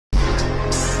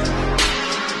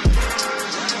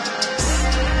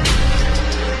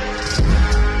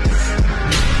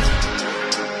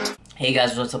Hey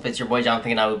guys, what's up? It's your boy Jonathan,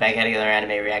 and I'll be back at another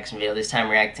anime reaction video. This time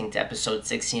reacting to episode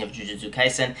 16 of Jujutsu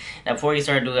Kaisen. Now before we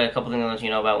start, I do a couple things to let you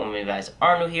know about when you guys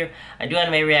are new here. I do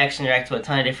anime reaction, react to a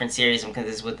ton of different series. I'm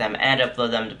consistent with them and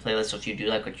upload them to playlists. So if you do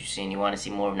like what you see and you want to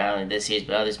see more of not only this series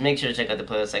but others, make sure to check out the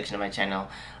playlist section of my channel.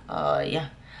 Yeah.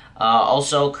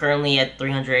 Also, currently at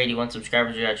 381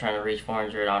 subscribers, we are trying to reach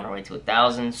 400 on our way to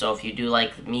 1,000. So if you do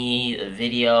like me, the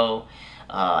video,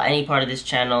 any part of this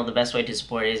channel, the best way to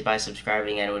support it is by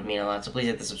subscribing, and it would mean a lot. So please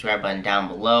hit the subscribe button down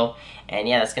below. And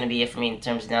yeah, that's going to be it for me in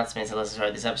terms of announcements. So let's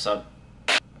start this episode.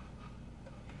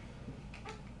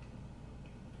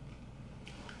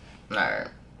 Alright.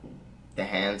 The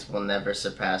hands will never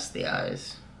surpass the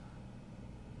eyes.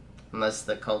 Unless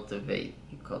the cultivate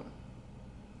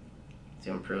to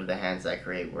improve the hands that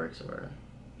create works of art.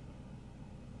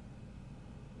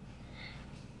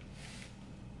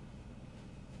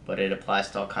 But it applies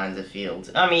to all kinds of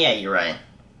fields. I mean, yeah, you're right.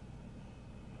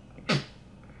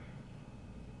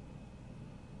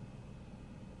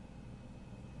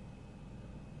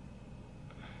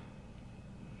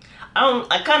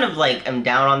 I kind of like am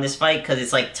down on this fight because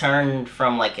it's like turned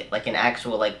from like an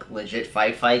actual like legit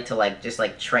fight to like just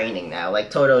like training now.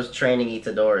 Like Toto's training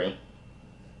Itadori.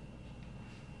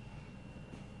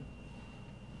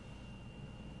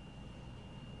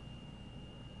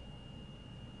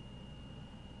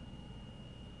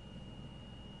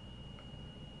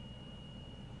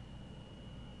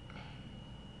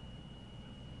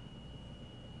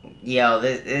 Yo,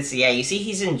 this yeah, you see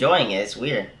he's enjoying it. It's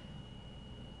weird.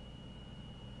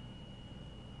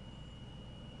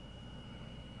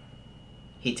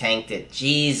 He tanked it.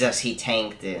 Jesus, he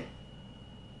tanked it.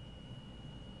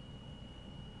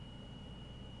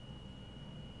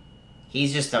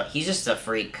 He's just a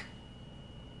freak.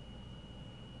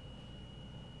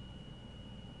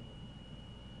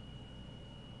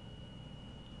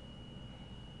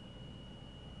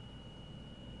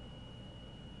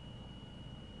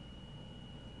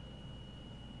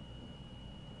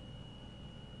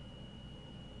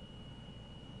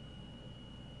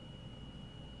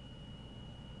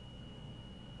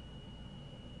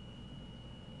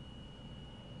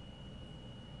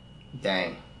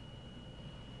 Dang.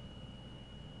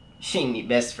 She need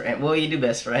best friend. What will you do,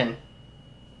 best friend?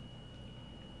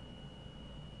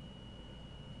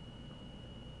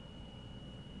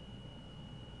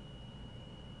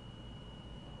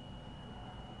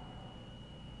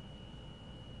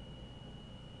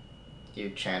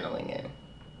 You're channeling it.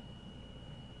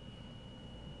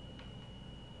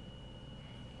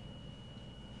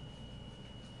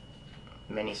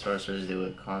 Many sorcerers do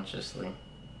it consciously.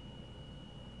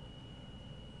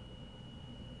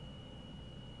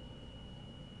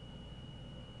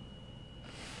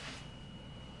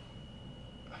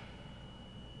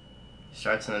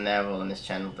 Starts in the navel and is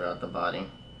channeled throughout the body.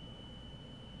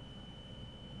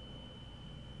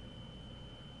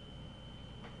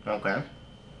 Okay.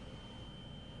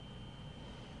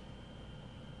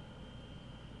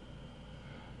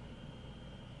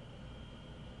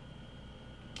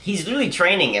 He's really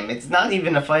training him. It's not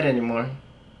even a fight anymore.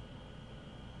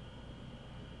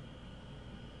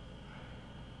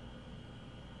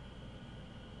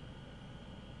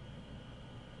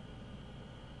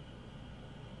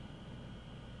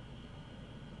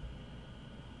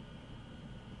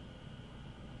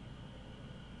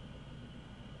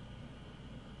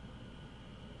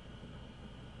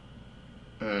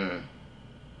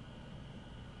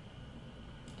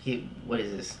 What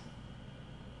is this?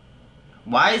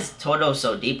 Why is Toto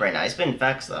so deep right now? It's been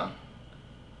facts though.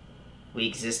 We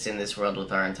exist in this world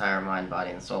with our entire mind,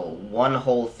 body, and soul. One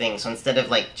whole thing. So instead of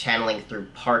like channeling through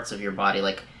parts of your body,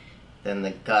 like then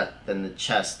the gut, then the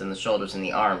chest, then the shoulders, and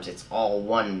the arms, it's all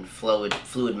one fluid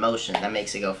motion. That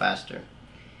makes it go faster.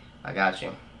 I got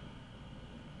you.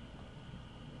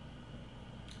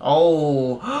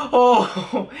 Oh,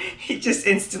 oh, he just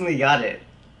instantly got it.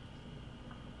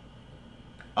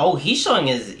 Oh, he's showing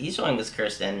his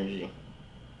cursed energy.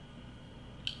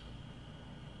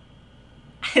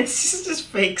 It's just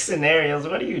fake scenarios.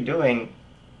 What are you doing?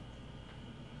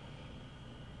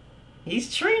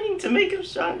 He's training to make him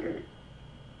stronger.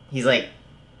 He's like,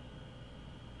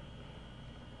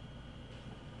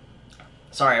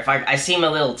 sorry if I seem a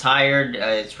little tired.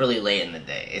 It's really late in the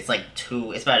day. It's like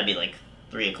 2. It's about to be like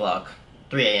 3 o'clock,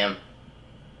 3 a.m.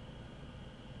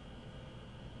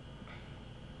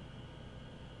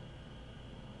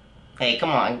 Hey,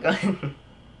 come on.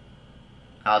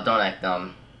 Oh, don't act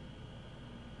dumb.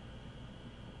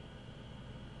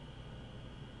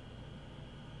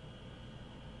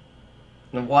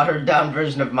 The watered down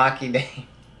version of Maki Day.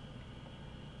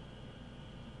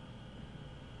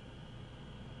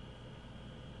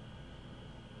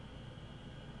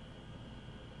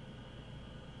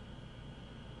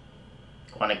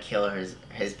 to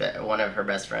kill one of her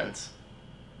best friends.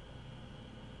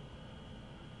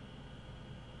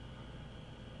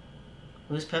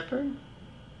 Who's Pepper?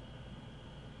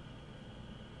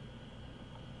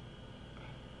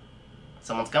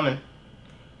 Someone's coming.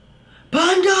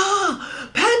 Panda!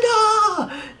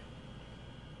 Panda!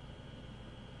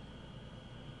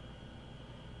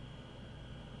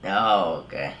 Oh,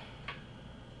 okay.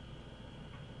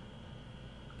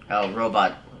 Oh,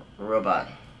 robot. Robot.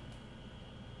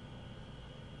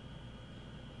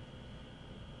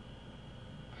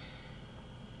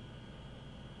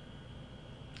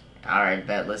 Alright,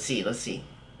 bet. Let's see.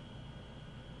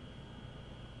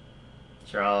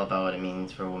 You're all about what it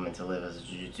means for a woman to live as a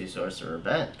Jujutsu sorcerer.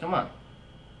 Bet. Come on.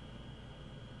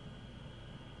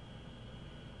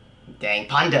 Dang,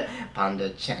 Panda.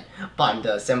 Panda-chan.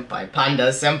 Panda-senpai.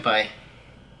 Panda-senpai.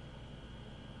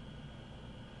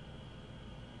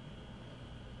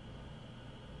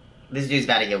 This dude's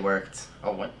about to get worked.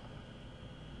 Oh, what?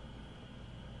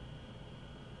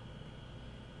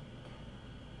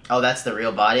 Oh, that's the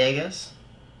real body, I guess?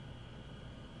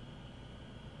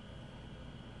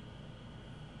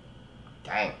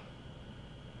 Dang.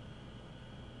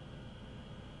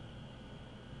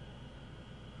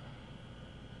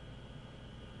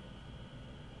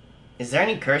 Is there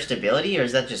any cursed ability, or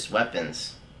is that just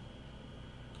weapons?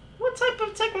 What type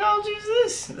of technology is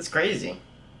this? That's crazy.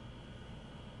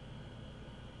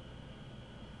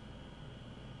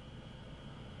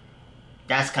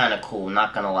 That's kind of cool,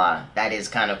 not gonna lie. That is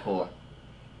kind of cool.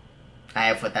 I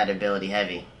have put that ability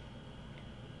heavy.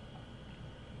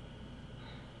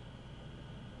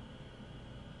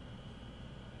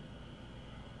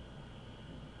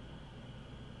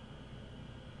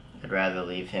 I'd rather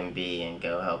leave him be and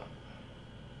go help.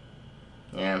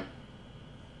 Yeah.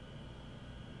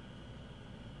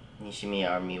 Nishimi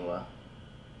Armiwa.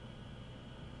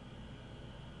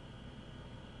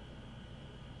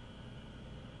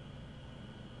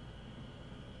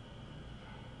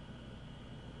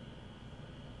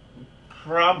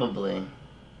 Probably.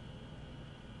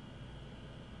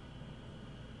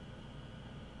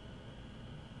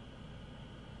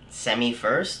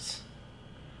 Semi-firsts?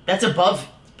 That's above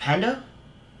Panda?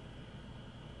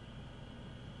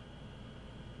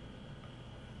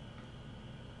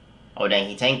 Oh dang,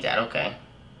 he tanked that, okay.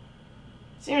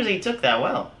 Seems like he took that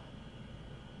well.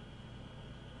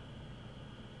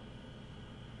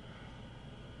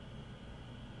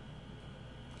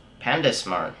 Panda's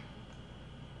smart.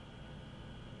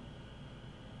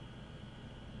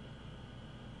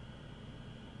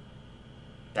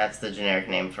 That's the generic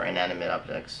name for inanimate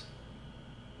objects.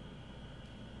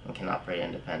 And can operate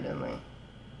independently.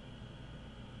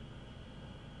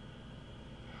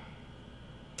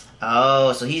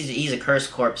 Oh, so he's a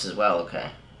cursed corpse as well,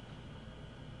 okay.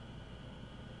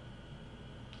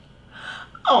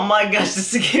 Oh my gosh, this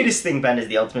is the cutest thing. Panda is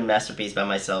the ultimate masterpiece by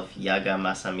myself, Yaga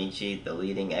Masamichi, the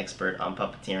leading expert on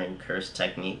puppeteering cursed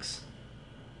techniques.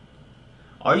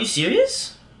 Are you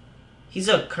serious? He's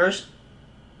a cursed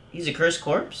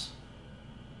corpse?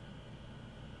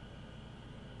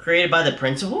 Created by the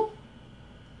principal?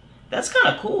 That's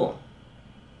kind of cool.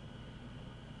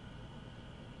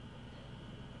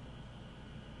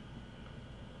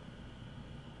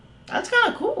 That's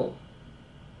kind of cool.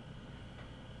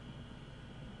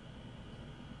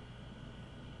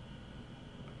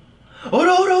 Hold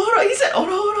on. He said, hold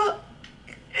on.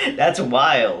 That's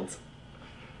wild.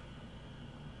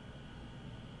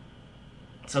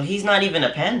 So he's not even a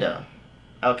panda.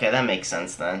 Okay, that makes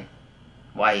sense then.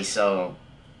 Why he's so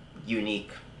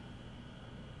unique.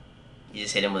 You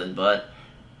just hit him with his butt.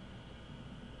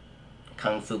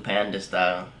 Kung Fu Panda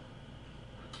style.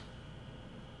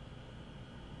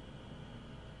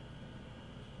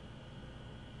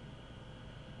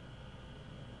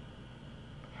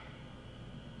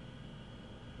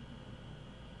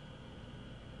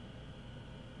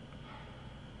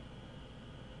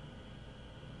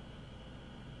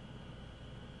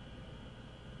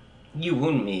 You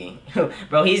wound me.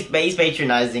 Bro, he's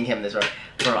patronizing him this way.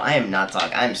 Bro, I am not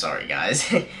talking. I'm sorry,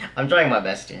 guys. I'm trying my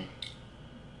best here.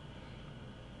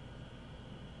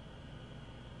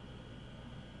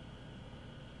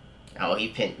 Oh, he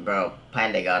pinned. Bro,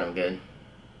 Panda got him good.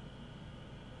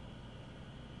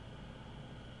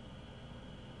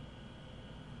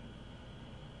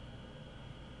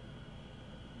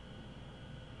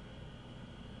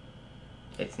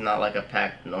 It's not like a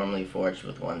pact normally forged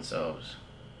with one's souls.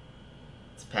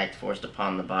 It's a pact forced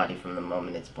upon the body from the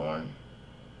moment it's born.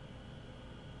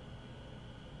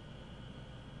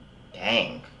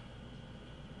 Dang.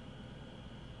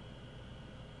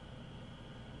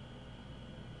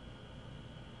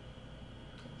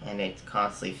 And it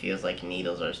constantly feels like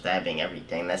needles are stabbing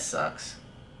everything. That sucks.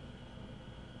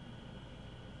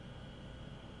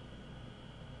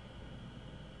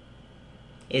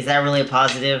 Is that really a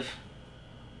positive?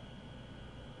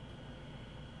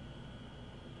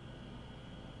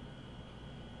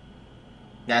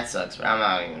 That sucks. I'm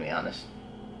not even gonna be honest.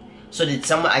 So did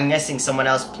someone? I'm guessing someone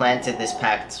else planted this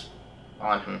pact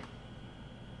on him.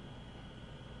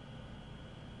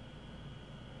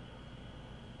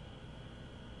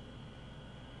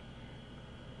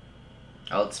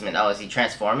 Ultimate. Oh, is he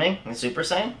transforming in Super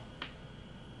Saiyan?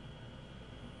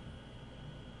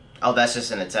 Oh, that's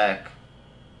just an attack.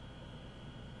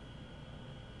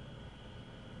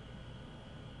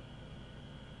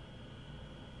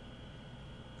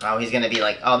 Oh, he's gonna be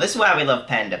like, oh, this is why we love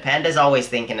Panda. Panda's always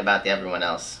thinking about everyone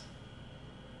else.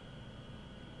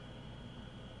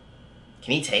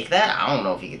 Can he take that? I don't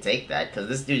know if he can take that, because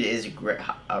this dude is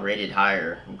graded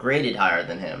higher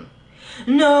than him.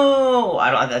 No!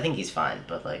 I think he's fine,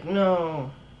 but like,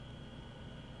 no.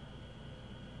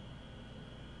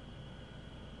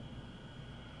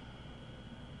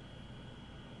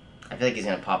 I feel like he's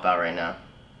gonna pop out right now.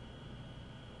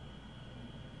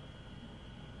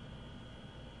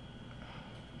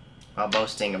 While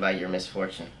boasting about your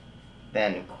misfortune.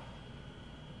 Then.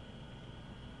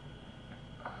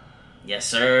 Yes,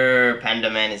 sir. Panda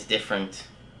Man is different.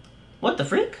 What the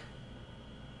freak?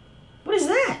 What is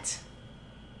that?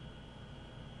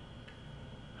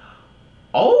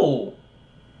 Oh!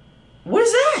 What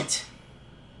is that?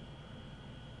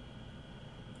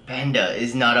 Panda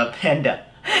is not a panda.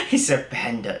 He said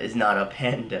Panda is not a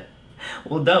panda.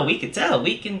 Well, no, we can tell.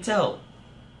 We can tell.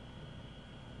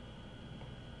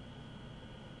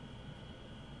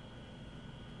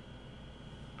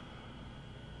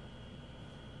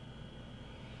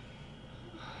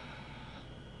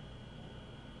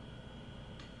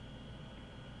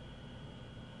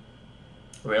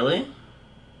 Really?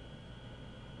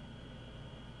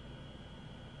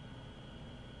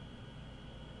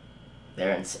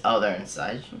 They're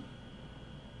inside you?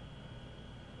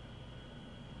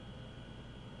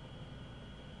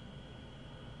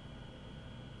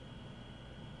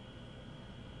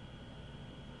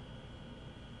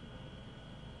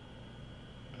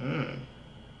 Hmm.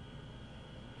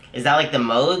 Is that like the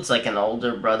modes? Like an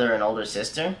older brother and older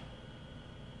sister?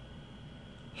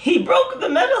 He broke the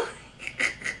metal?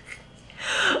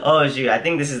 Oh shoot, I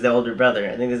think this is the older brother.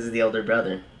 I think this is the older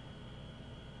brother.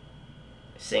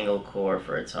 Single core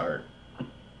for its heart.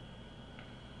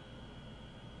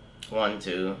 1,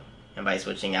 2. And by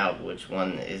switching out which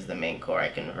one is the main core, I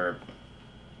convert.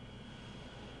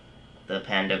 The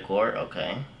panda core,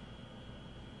 okay.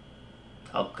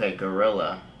 Okay,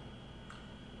 gorilla.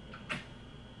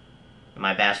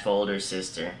 My bashful older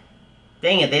sister.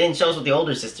 Dang it, they didn't show us what the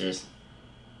older sister is.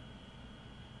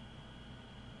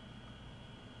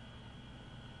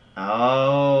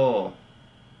 Oh.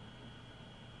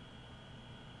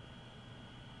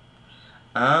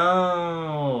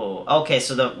 Oh. Okay,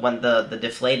 so the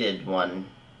deflated one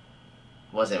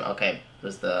wasn't okay, it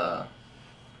was the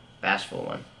bashful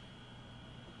one.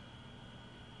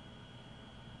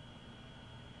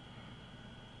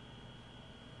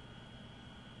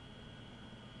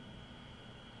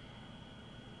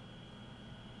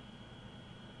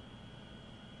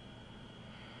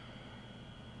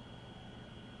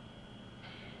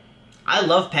 I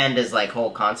love Panda's like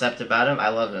whole concept about him. I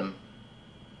love him.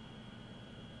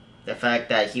 The fact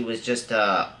that he was just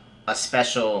a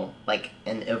special, like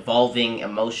an evolving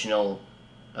emotional,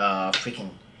 freaking,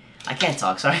 I can't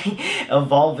talk. Sorry,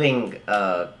 evolving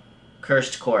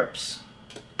cursed corpse.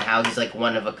 How he's like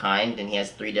one of a kind and he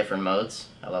has 3 different modes.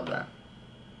 I love that.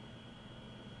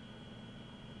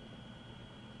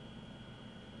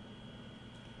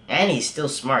 And he's still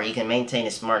smart. He can maintain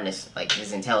his smartness, like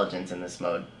his intelligence in this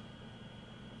mode.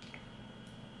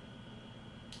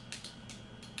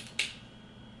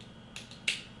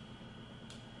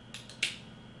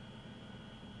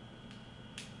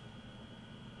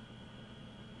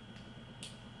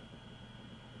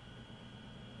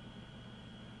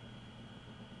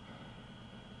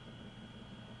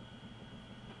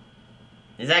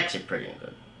 It's actually pretty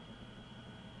good.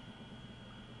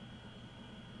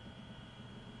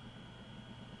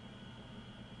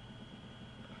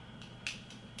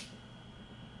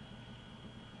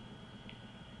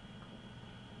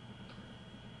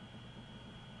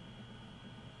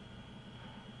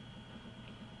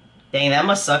 Dang, that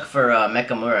must suck for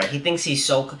Mekamura. He thinks he's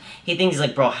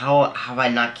like, bro, how have I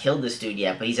not killed this dude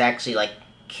yet? But he's actually like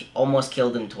almost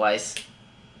killed him twice.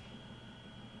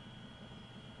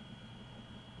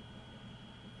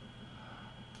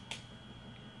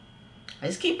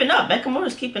 He's keeping up.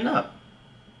 Nakamura's keeping up.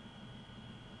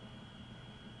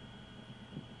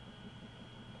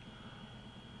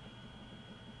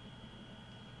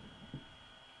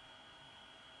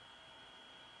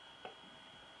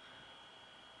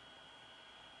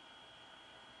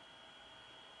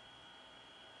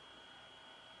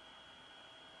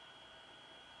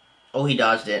 Oh, he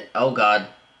dodged it. Oh, God.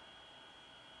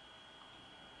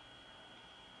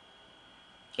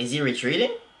 Is he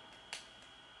retreating?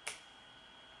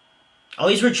 Oh,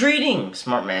 he's retreating!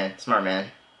 Smart man. Smart man.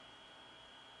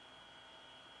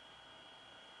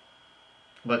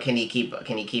 But can he keep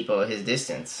his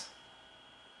distance?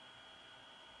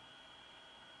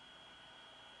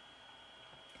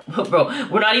 Bro,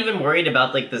 we're not even worried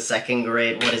about like the second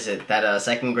grade. What is it? That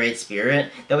second grade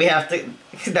spirit that we have to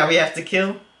that we have to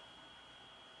kill.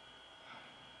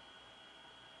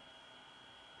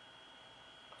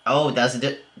 Oh, that's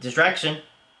a distraction.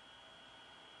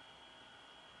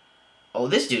 Oh,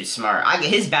 this dude's smart.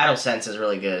 His battle sense is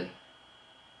really good.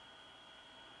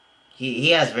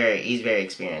 He's very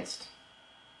experienced.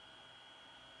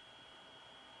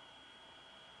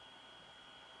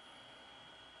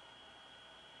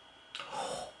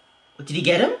 Did he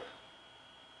get him?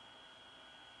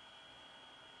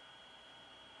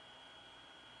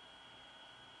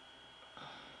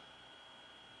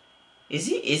 Is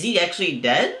he actually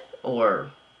dead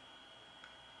or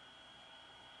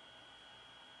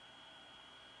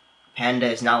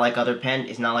Panda is not like other panda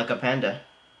is not like a panda.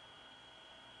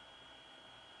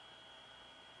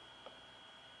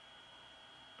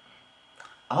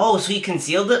 Oh, so he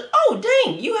concealed it? Oh,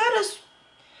 dang, you had us.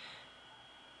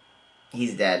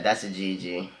 He's dead. That's a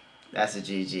GG. That's a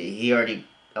GG. He already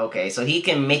okay, so he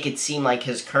can make it seem like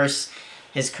his curse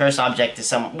object is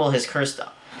some well his cursed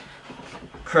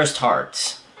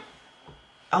heart.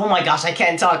 Oh my gosh, I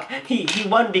can't talk. He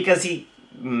won because he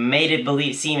made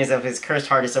it seem as if his cursed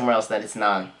heart is somewhere else that it's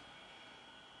not.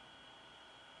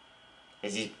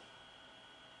 Is he?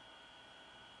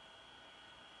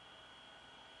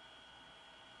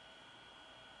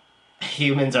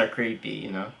 Humans are creepy,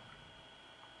 you know.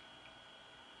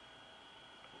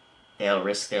 They'll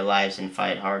risk their lives and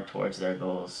fight hard towards their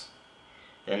goals.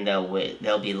 Then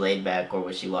they'll be laid back or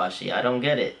wishy washy. I don't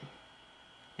get it.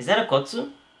 Is that a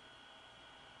kotsu?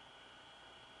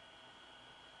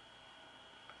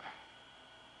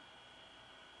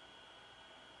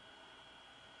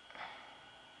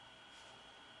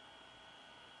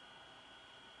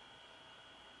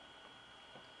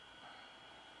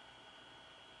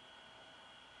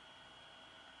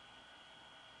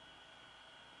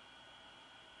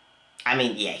 I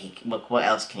mean, yeah. What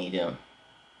else can he do?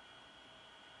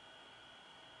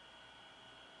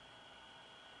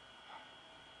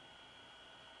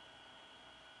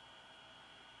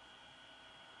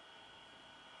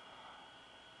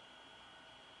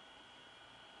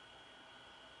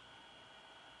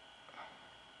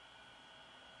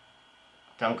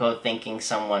 Don't go thinking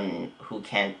someone who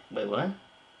can't. Wait, what?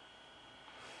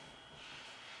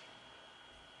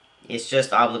 It's just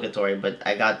obligatory, but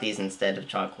I got these instead of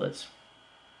chocolates.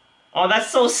 Oh,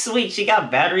 that's so sweet. She got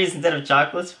batteries instead of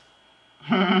chocolates.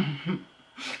 Oh,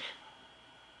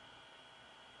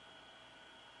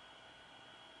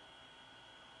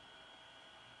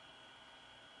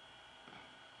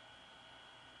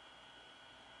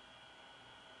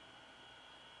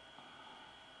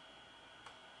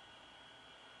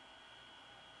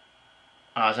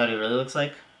 is that what he really looks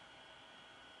like?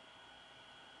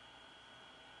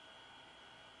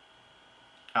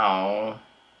 Oh,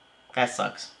 that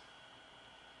sucks.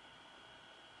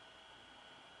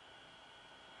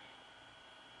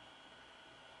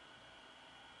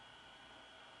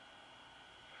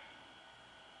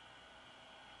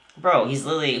 Bro, he's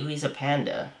a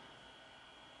panda.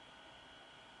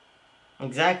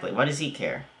 Exactly. Why does he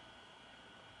care?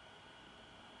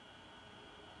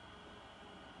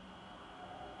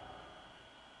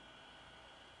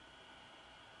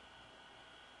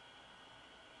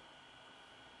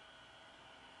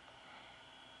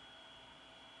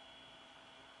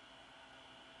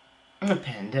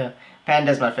 Panda.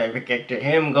 Panda's my favorite character.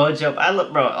 Him, Gojo. I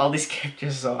love, bro, all these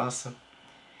characters are so awesome.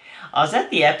 Oh, is that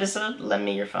the episode? Lend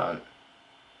me your phone.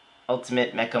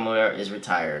 Ultimate Mecha is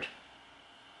retired.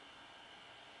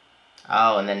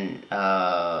 Oh, and then,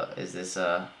 is this,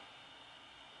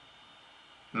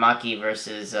 Maki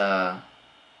versus, oh,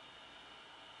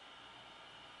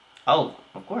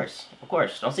 of course. Of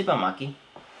course. Don't sleep on Maki.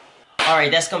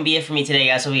 Alright, that's gonna be it for me today,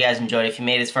 guys. Hope you guys enjoyed. If you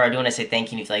made it this far, I do want to say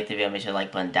thank you. And if you liked the video, make sure to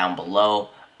like button down below.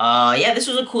 Yeah, this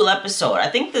was a cool episode. I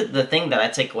think the thing that I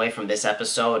take away from this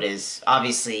episode is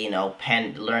obviously,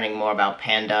 learning more about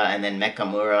Panda and then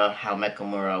Mekamura, how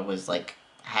Mekamura was like,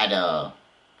 had a,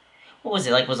 what was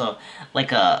it, like, was a,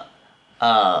 like a,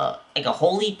 like a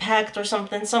holy pact or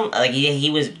something. Like he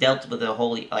was dealt with a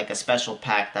holy, like a special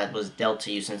pact that was dealt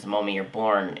to you since the moment you're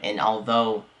born. And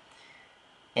although,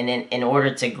 and in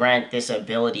order to grant this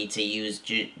ability to use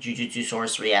Jujutsu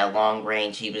sorcery at long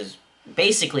range, he was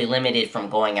basically limited from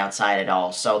going outside at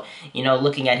all. So,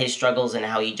 looking at his struggles and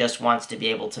how he just wants to be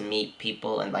able to meet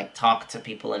people and like talk to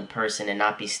people in person and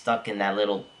not be stuck in that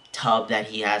little tub that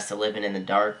he has to live in the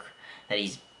dark, that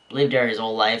he's lived there his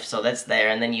whole life. So that's there.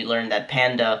 And then you learn that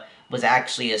Panda was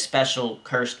actually a special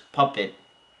cursed puppet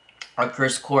or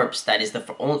cursed corpse that is the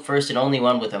first and only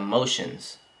one with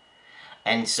emotions.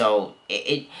 And so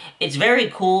it's very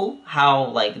cool how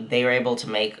like they were able to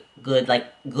make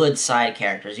good side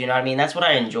characters. You know what I mean? That's what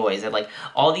I enjoy, is that like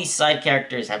all these side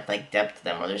characters have like depth to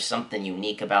them, or there's something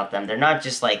unique about them. They're not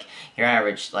just like your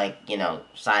average like,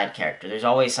 side character. There's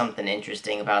always something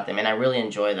interesting about them, and I really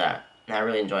enjoy that.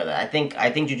 I think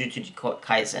Jujutsu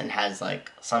Kaisen has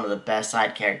like some of the best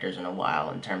side characters in a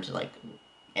while in terms of like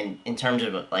in terms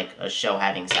of like a show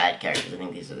having side characters. I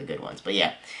think these are the good ones. But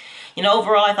yeah.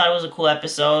 Overall, I thought it was a cool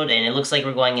episode, and it looks like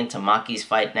we're going into Maki's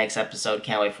fight next episode.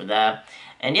 Can't wait for that.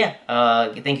 And yeah,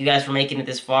 thank you guys for making it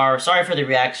this far. Sorry for the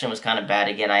reaction, it was kind of bad.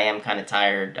 Again, I am kind of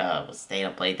tired, staying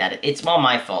up late. It's all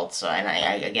my fault, so,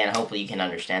 and again, hopefully you can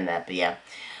understand that, but yeah.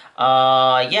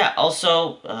 Yeah,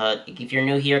 also, if you're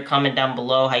new here, comment down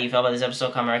below how you felt about this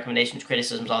episode, comment recommendations,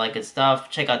 criticisms, all that good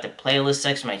stuff. Check out the playlist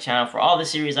section of my channel for all the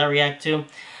series I react to.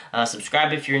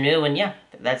 Subscribe if you're new, and yeah,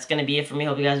 that's gonna be it for me.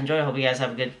 Hope you guys enjoy. Hope you guys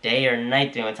have a good day or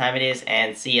night, doing what time it is,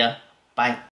 and see ya. Bye.